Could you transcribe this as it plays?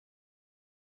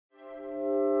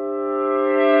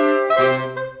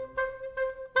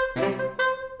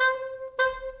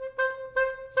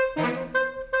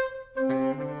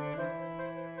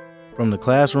From the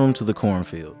classroom to the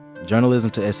cornfield,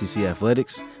 journalism to SEC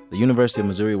athletics, the University of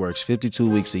Missouri works 52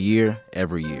 weeks a year,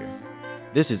 every year.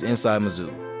 This is Inside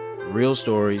Mizzou, real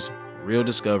stories, real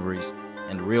discoveries,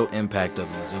 and the real impact of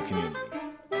the Mizzou community.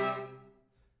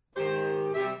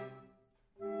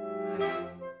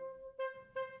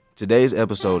 Today's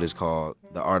episode is called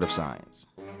The Art of Science,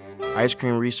 Ice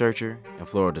Cream Researcher and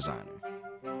Floral Designer.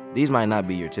 These might not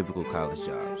be your typical college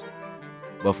jobs,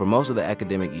 but for most of the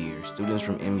academic year, students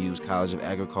from MU's College of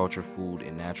Agriculture, Food,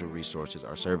 and Natural Resources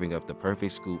are serving up the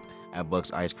perfect scoop at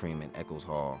Buck's Ice Cream in Eccles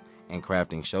Hall and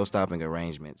crafting show-stopping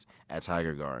arrangements at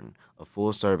Tiger Garden, a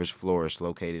full-service florist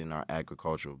located in our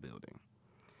agricultural building.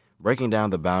 Breaking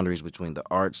down the boundaries between the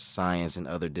arts, science, and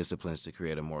other disciplines to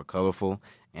create a more colorful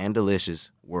and delicious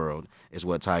world is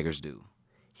what Tigers do.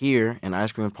 Here, an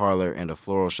ice cream parlor and a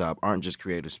floral shop aren't just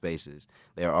creative spaces,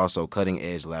 they are also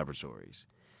cutting-edge laboratories.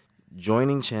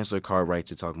 Joining Chancellor Cartwright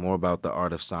to talk more about the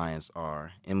art of science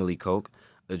are Emily Koch,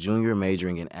 a junior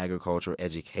majoring in agricultural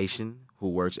education who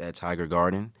works at Tiger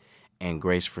Garden, and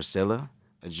Grace Frisella,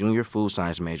 a junior food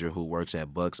science major who works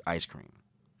at Buck's Ice Cream.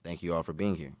 Thank you all for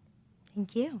being here.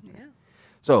 Thank you. Yeah.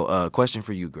 So, question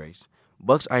for you, Grace.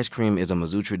 Buck's Ice Cream is a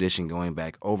Mizzou tradition going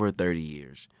back over 30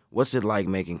 years. What's it like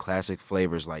making classic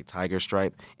flavors like Tiger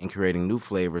Stripe and creating new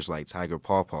flavors like Tiger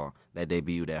Paw Paw that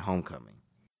debuted at Homecoming?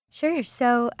 Sure.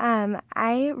 So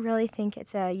I really think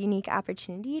it's a unique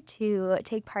opportunity to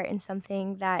take part in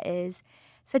something that is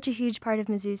such a huge part of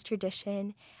Mizzou's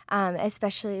tradition,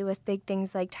 especially with big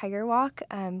things like Tiger Walk,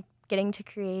 getting to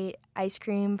create ice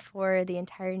cream for the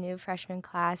entire new freshman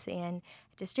class and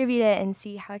distribute it and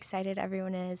see how excited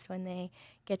everyone is when they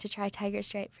get to try Tiger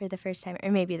Stripe for the first time,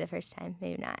 or maybe the first time,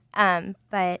 maybe not.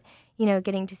 But,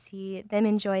 getting to see them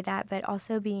enjoy that, but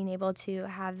also being able to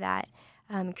have that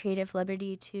creative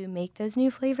liberty to make those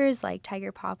new flavors like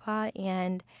Tiger Paw Paw.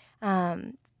 And,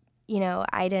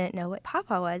 I didn't know what Paw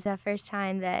Paw was that first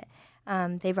time that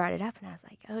they brought it up. And I was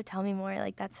like, oh, tell me more.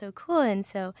 Like, that's so cool. And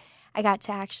so I got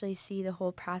to actually see the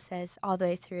whole process all the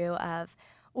way through of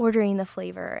ordering the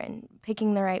flavor and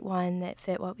picking the right one that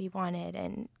fit what we wanted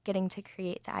and getting to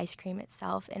create the ice cream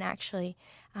itself and actually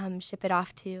ship it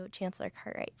off to Chancellor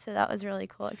Cartwright. So that was a really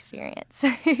cool experience.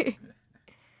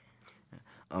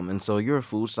 And so you're a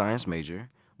food science major,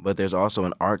 but there's also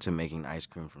an art to making ice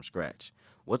cream from scratch.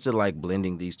 What's it like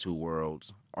blending these two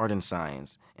worlds, art and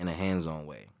science, in a hands-on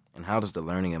way? And how does the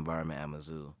learning environment at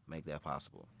Mizzou make that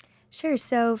possible? Sure.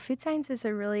 So food science is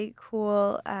a really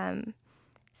cool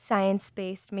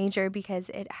science-based major because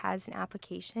it has an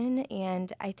application.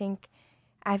 And I think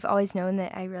I've always known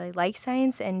that I really like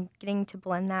science, and getting to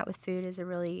blend that with food is a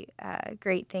really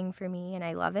great thing for me, and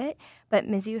I love it. But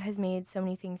Mizzou has made so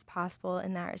many things possible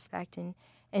in that respect, and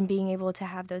being able to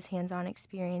have those hands-on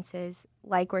experiences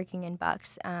like working in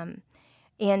Bucks and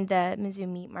the Mizzou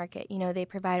Meat Market. They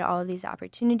provide all of these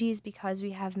opportunities because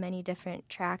we have many different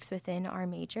tracks within our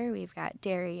major. We've got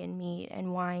dairy and meat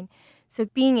and wine. So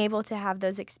being able to have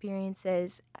those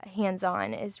experiences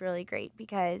hands-on is really great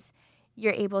because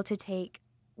you're able to take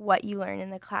what you learn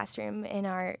in the classroom in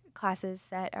our classes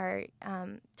that are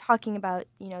talking about,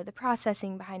 the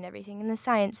processing behind everything and the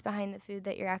science behind the food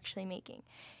that you're actually making.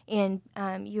 And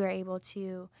you are able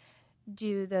to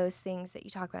do those things that you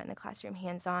talk about in the classroom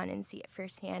hands-on and see it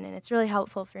firsthand. And it's really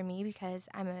helpful for me because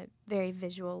I'm a very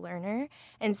visual learner.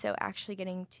 And so actually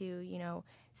getting to,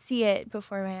 see it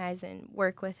before my eyes and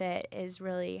work with it is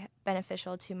really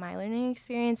beneficial to my learning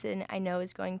experience, and I know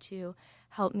is going to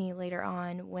help me later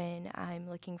on when I'm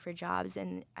looking for jobs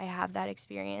and I have that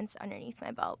experience underneath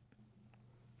my belt.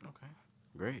 Okay,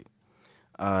 great.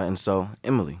 And so,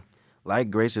 Emily,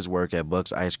 like Grace's work at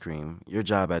Buck's Ice Cream, your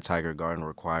job at Tiger Garden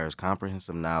requires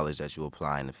comprehensive knowledge that you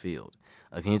apply in the field.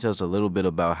 Can you tell us a little bit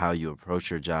about how you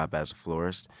approach your job as a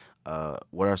florist?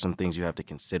 What are some things you have to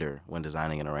consider when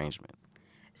designing an arrangement?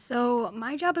 So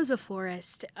my job as a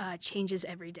florist changes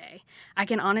every day. I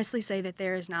can honestly say that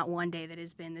there is not one day that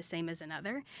has been the same as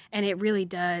another, and it really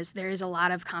does. There is a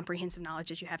lot of comprehensive knowledge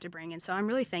that you have to bring, and so I'm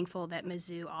really thankful that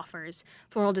Mizzou offers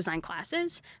floral design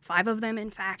classes, 5 of them in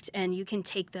fact, and you can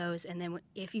take those, and then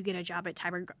if you get a job at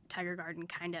Tiger Garden,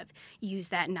 kind of use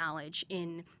that knowledge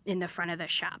in the front of the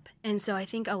shop. And so I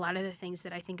think a lot of the things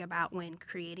that I think about when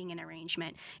creating an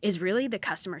arrangement is really the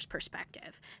customer's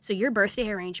perspective. So your birthday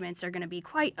arrangements are going to be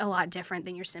quite quite a lot different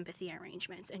than your sympathy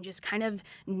arrangements, and just kind of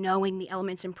knowing the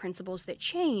elements and principles that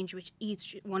change with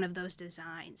each one of those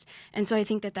designs. And so I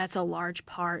think that that's a large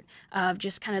part of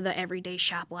just kind of the everyday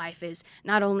shop life, is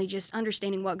not only just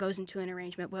understanding what goes into an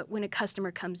arrangement, but when a customer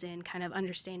comes in, kind of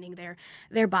understanding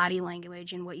their body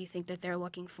language and what you think that they're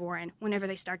looking for. And whenever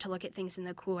they start to look at things in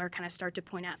the cooler, kind of start to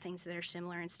point out things that are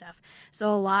similar and stuff.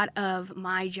 So a lot of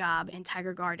my job in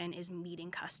Tiger Garden is meeting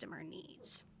customer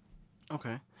needs.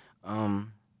 Okay.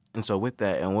 And so with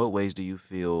that, in what ways do you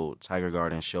feel Tiger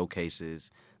Garden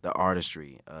showcases the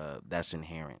artistry that's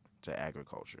inherent to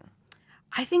agriculture?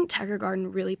 I think Tiger Garden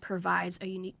really provides a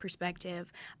unique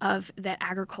perspective of that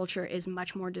agriculture is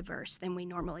much more diverse than we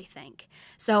normally think.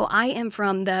 So I am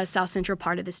from the south central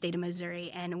part of the state of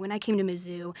Missouri, and when I came to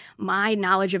Mizzou, my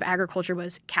knowledge of agriculture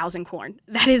was cows and corn.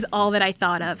 That is all that I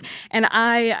thought of. And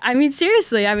I mean,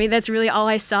 seriously, I mean, that's really all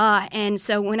I saw. And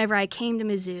so whenever I came to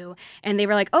Mizzou and they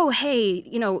were like, oh, hey,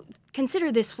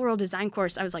 consider this floral design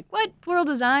course. I was like, what? Floral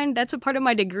design? That's a part of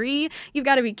my degree? You've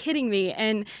got to be kidding me.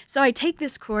 And so I take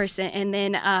this course and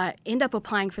then end up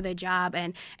applying for the job.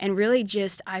 And really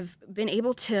just I've been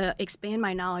able to expand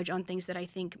my knowledge on things that I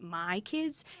think my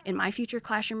kids in my future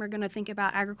classroom are going to think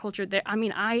about agriculture.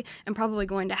 I am probably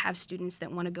going to have students that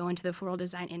want to go into the floral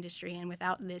design industry. And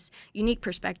without this unique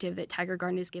perspective that Tiger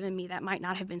Garden has given me, that might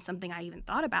not have been something I even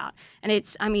thought about. And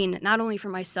it's, not only for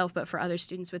myself, but for other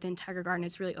students within Tiger Garden,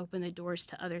 it's really opened the doors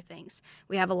to other things.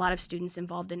 We have a lot of students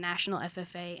involved in National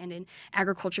FFA and in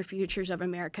Agriculture Futures of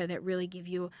America that really give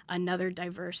you another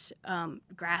diverse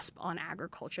grasp on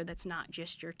agriculture that's not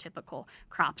just your typical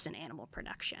crops and animal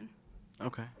production.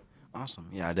 Okay. Awesome.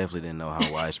 Yeah, I definitely didn't know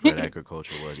how widespread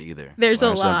agriculture was either. There's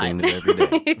Learn a lot. Something new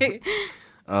every day.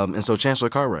 And so, Chancellor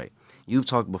Cartwright, you've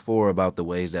talked before about the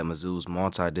ways that Mizzou's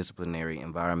multidisciplinary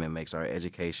environment makes our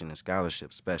education and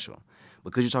scholarship special.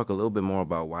 But could you talk a little bit more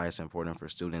about why it's important for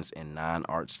students in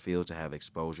non-arts fields to have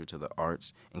exposure to the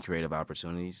arts and creative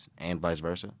opportunities, and vice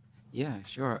versa? Yeah,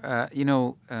 sure.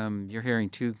 You're hearing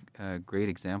two great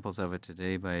examples of it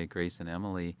today by Grace and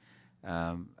Emily.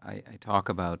 I talk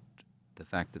about the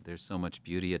fact that there's so much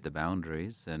beauty at the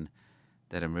boundaries, and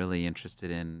that I'm really interested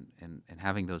in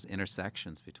having those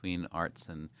intersections between arts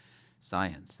and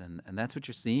science. And that's what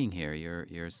you're seeing here.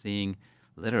 You're seeing,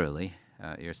 literally,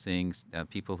 you're seeing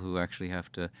people who actually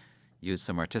have to use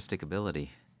some artistic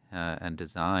ability and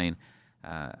design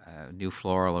new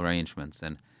floral arrangements.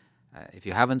 And if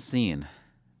you haven't seen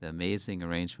the amazing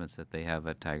arrangements that they have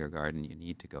at Tiger Garden, you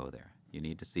need to go there. You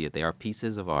need to see it. They are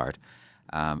pieces of art,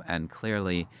 and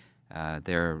clearly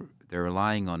they're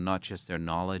relying on not just their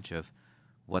knowledge of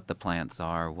what the plants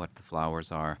are, what the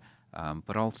flowers are,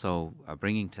 but also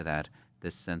bringing to that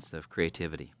this sense of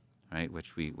creativity, right?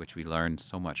 Which we learn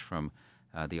so much from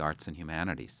the arts and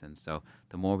humanities. And so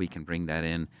the more we can bring that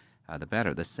in, the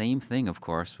better. The same thing, of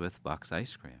course, with Buck's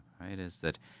ice cream, right? Is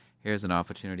that here's an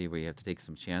opportunity where you have to take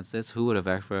some chances. Who would have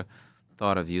ever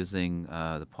thought of using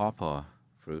the pawpaw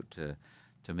fruit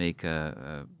to make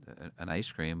an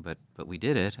ice cream? But we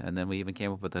did it, and then we even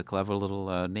came up with a clever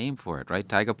little name for it, right?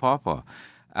 Tiger Pawpaw.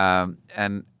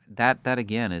 And that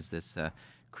again is this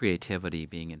creativity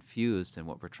being infused in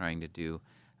what we're trying to do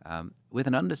with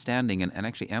an understanding. And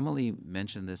actually, Emily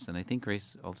mentioned this, and I think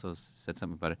Grace also said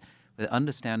something about it, the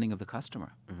understanding of the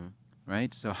customer,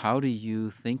 right? So how do you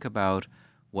think about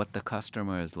what the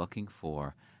customer is looking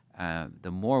for?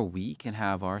 The more we can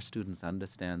have our students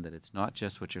understand that it's not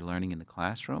just what you're learning in the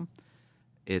classroom,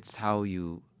 it's how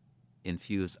you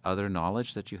infuse other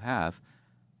knowledge that you have,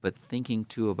 but thinking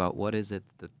too about what is it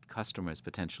the customer is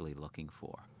potentially looking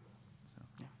for.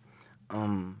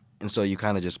 And so you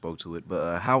kind of just spoke to it,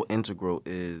 but how integral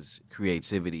is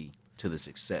creativity to the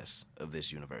success of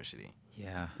this university?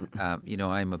 Yeah,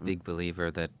 I'm a big believer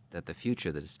that the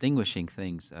future, the distinguishing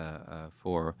things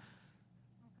for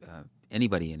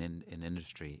anybody in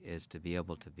industry is to be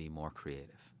able to be more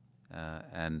creative.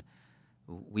 And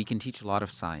we can teach a lot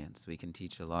of science, we can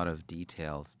teach a lot of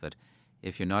details, but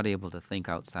if you're not able to think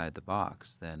outside the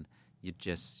box, then you'll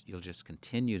just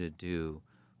continue to do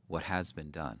what has been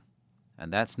done.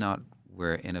 And that's not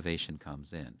where innovation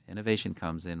comes in. Innovation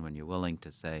comes in when you're willing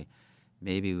to say,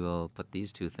 maybe we'll put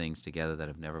these two things together that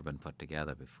have never been put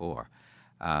together before.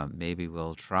 Maybe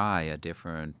we'll try a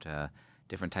different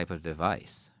type of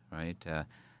device, right?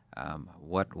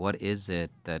 What is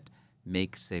it that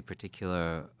makes a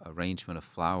particular arrangement of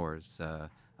flowers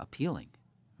appealing,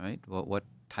 right? What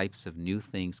types of new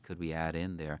things could we add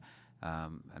in there,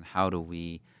 and how do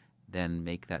we then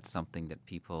make that something that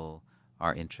people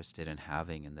are interested in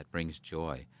having and that brings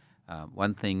joy?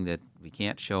 One thing that we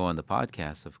can't show on the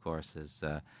podcast, of course, is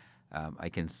I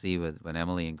can see when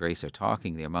Emily and Grace are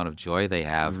talking, the amount of joy they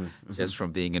have just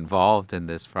from being involved in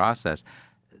this process.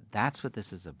 That's what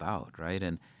this is about, right?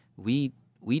 And we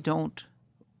don't,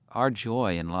 our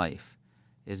joy in life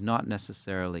is not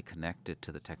necessarily connected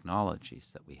to the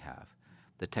technologies that we have.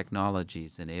 The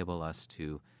technologies enable us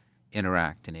to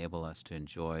interact, enable us to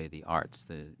enjoy the arts,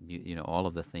 all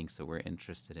of the things that we're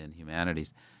interested in,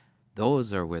 humanities.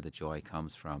 Those are where the joy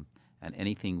comes from. And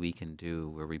anything we can do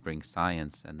where we bring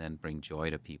science and then bring joy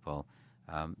to people,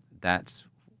 that's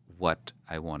what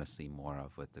I want to see more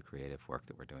of with the creative work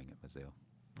that we're doing at Mizzou.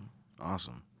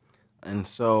 Awesome. And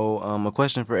so a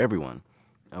question for everyone.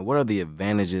 What are the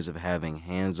advantages of having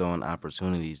hands-on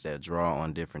opportunities that draw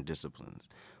on different disciplines?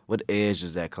 What edge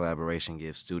does that collaboration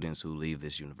give students who leave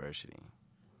this university?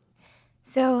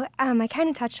 So I kind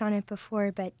of touched on it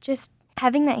before, but just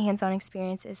having that hands-on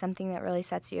experience is something that really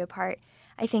sets you apart.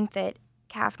 I think that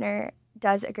KAFNR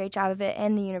does a great job of it,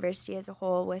 and the university as a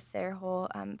whole, with their whole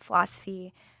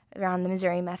philosophy around the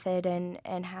Missouri method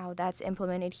and how that's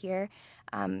implemented here.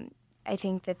 I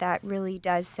think that really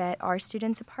does set our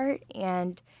students apart,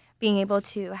 and being able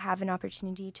to have an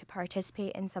opportunity to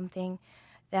participate in something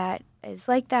that is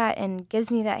like that and gives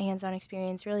me that hands-on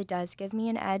experience really does give me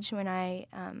an edge when I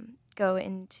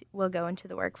will go into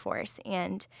the workforce.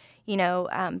 And,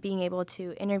 being able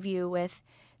to interview with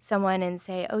someone and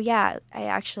say, oh yeah, I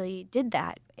actually did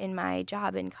that in my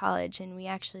job in college, and we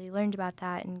actually learned about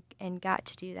that and got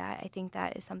to do that. I think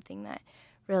that is something that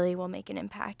really will make an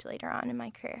impact later on in my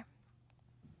career.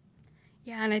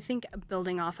 Yeah, and I think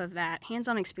building off of that,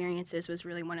 hands-on experiences was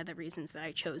really one of the reasons that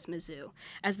I chose Mizzou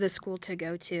as the school to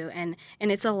go to. And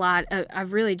it's a lot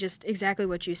of really just exactly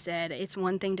what you said. It's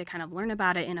one thing to kind of learn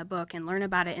about it in a book and learn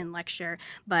about it in lecture,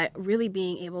 but really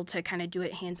being able to kind of do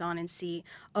it hands-on and see,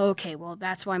 okay, well,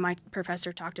 that's why my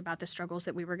professor talked about the struggles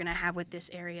that we were going to have with this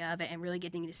area of it, and really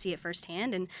getting to see it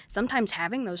firsthand. And sometimes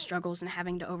having those struggles and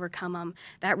having to overcome them,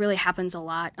 that really happens a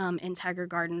lot in Tiger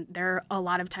Garden. There are a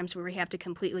lot of times where we have to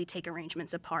completely take arrangements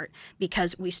apart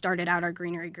because we started out our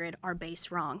greenery grid, our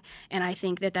base, wrong. And I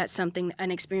think that's something,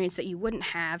 an experience that you wouldn't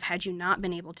have had you not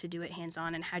been able to do it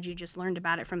hands-on and had you just learned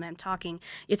about it from them talking.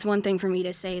 It's one thing for me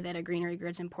to say that a greenery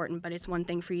grid's important, but it's one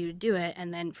thing for you to do it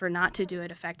and then for not to do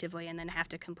it effectively and then have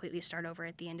to completely start over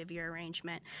at the end of your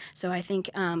arrangement. So I think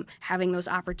having those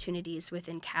opportunities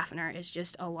within KAFNR is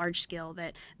just a large skill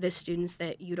that the students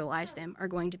that utilize them are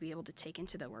going to be able to take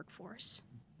into the workforce.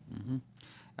 Mm-hmm.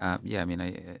 I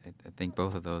think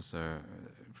both of those are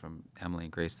from Emily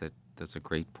and Grace. That those are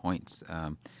great points.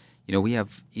 We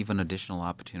have even additional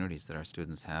opportunities that our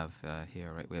students have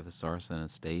here. Right, we have the Sorensen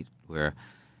Estate where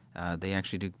they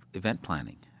actually do event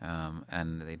planning,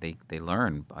 and they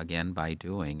learn again by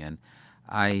doing. And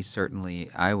I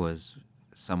was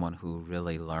someone who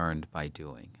really learned by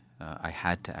doing. I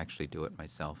had to actually do it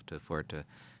myself for it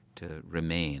to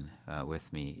remain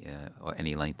with me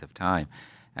any length of time.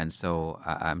 And so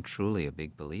I'm truly a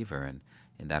big believer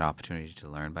in that opportunity to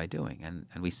learn by doing.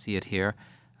 And we see it here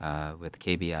with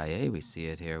KBIA, we see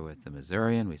it here with the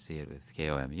Missourian, we see it with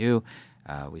KOMU,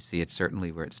 we see it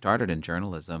certainly where it started in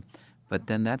journalism, but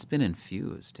then that's been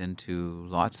infused into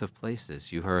lots of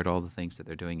places. You heard all the things that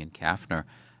they're doing in KAFNR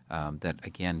that,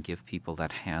 again, give people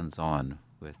that hands-on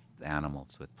with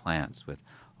animals, with plants, with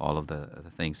all of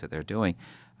the things that they're doing.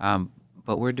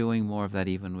 But we're doing more of that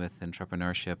even with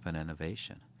entrepreneurship and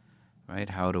innovation, right?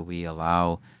 How do we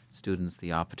allow students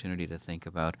the opportunity to think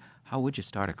about how would you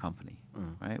start a company,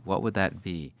 right? What would that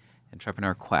be?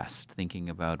 Entrepreneur Quest, thinking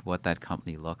about what that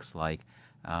company looks like.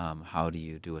 How do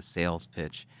you do a sales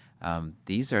pitch?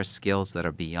 These are skills that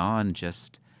are beyond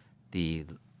just the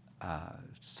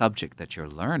subject that you're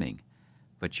learning,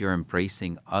 but you're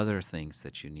embracing other things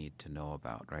that you need to know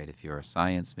about, right? If you're a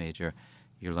science major,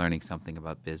 you're learning something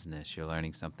about business, you're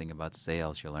learning something about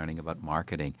sales, you're learning about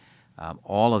marketing.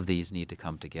 All of these need to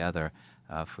come together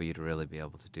for you to really be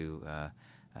able to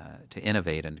to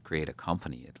innovate and create a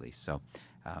company, at least. So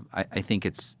I think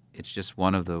it's just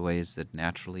one of the ways that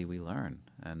naturally we learn.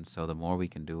 And so the more we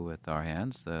can do with our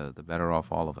hands, the better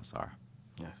off all of us are.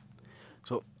 Yes.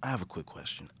 So I have a quick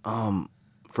question.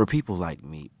 For people like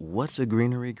me, what's a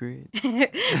greenery grid?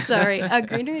 Sorry, a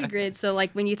greenery grid. So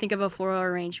like when you think of a floral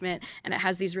arrangement and it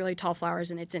has these really tall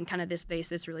flowers and it's in kind of this vase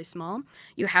that's really small,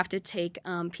 you have to take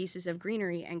pieces of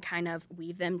greenery and kind of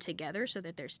weave them together so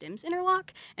that their stems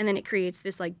interlock. And then it creates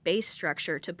this like base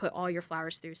structure to put all your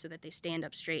flowers through so that they stand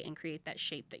up straight and create that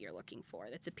shape that you're looking for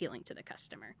that's appealing to the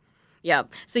customer. Yeah.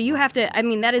 So you have to,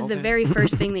 that is the very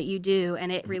first thing that you do,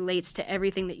 and it relates to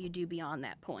everything that you do beyond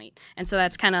that point. And so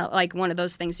that's kind of like one of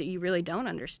those things that you really don't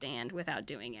understand without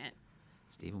doing it.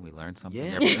 Stephen, we learned something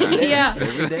Yeah. every time. Yeah.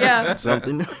 Every day. Yeah.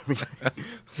 Something new.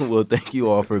 Well, thank you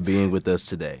all for being with us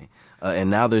today. And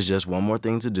now there's just one more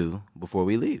thing to do before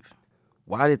we leave.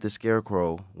 Why did the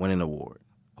Scarecrow win an award?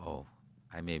 Oh,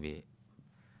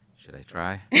 should I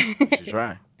try? You should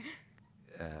try.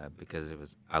 Because it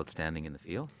was outstanding in the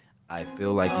field. I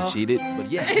feel like you cheated, but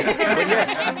yes,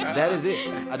 that is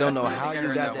it. I don't know how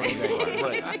you got that exactly,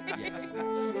 but yes,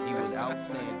 he was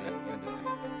outstanding in the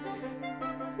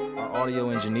field. Our audio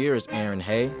engineer is Aaron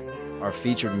Hay. Our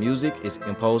featured music is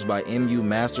composed by MU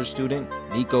Master's student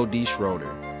Nico D.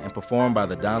 Schroeder and performed by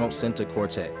the Donald Center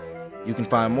Quartet. You can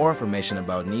find more information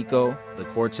about Nico, the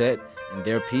quartet, and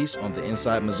their piece on the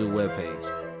Inside Mizzou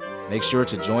webpage. Make sure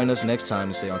to join us next time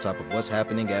to stay on top of what's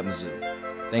happening at Mizzou.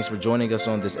 Thanks for joining us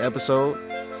on this episode.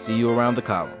 See you around the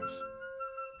columns.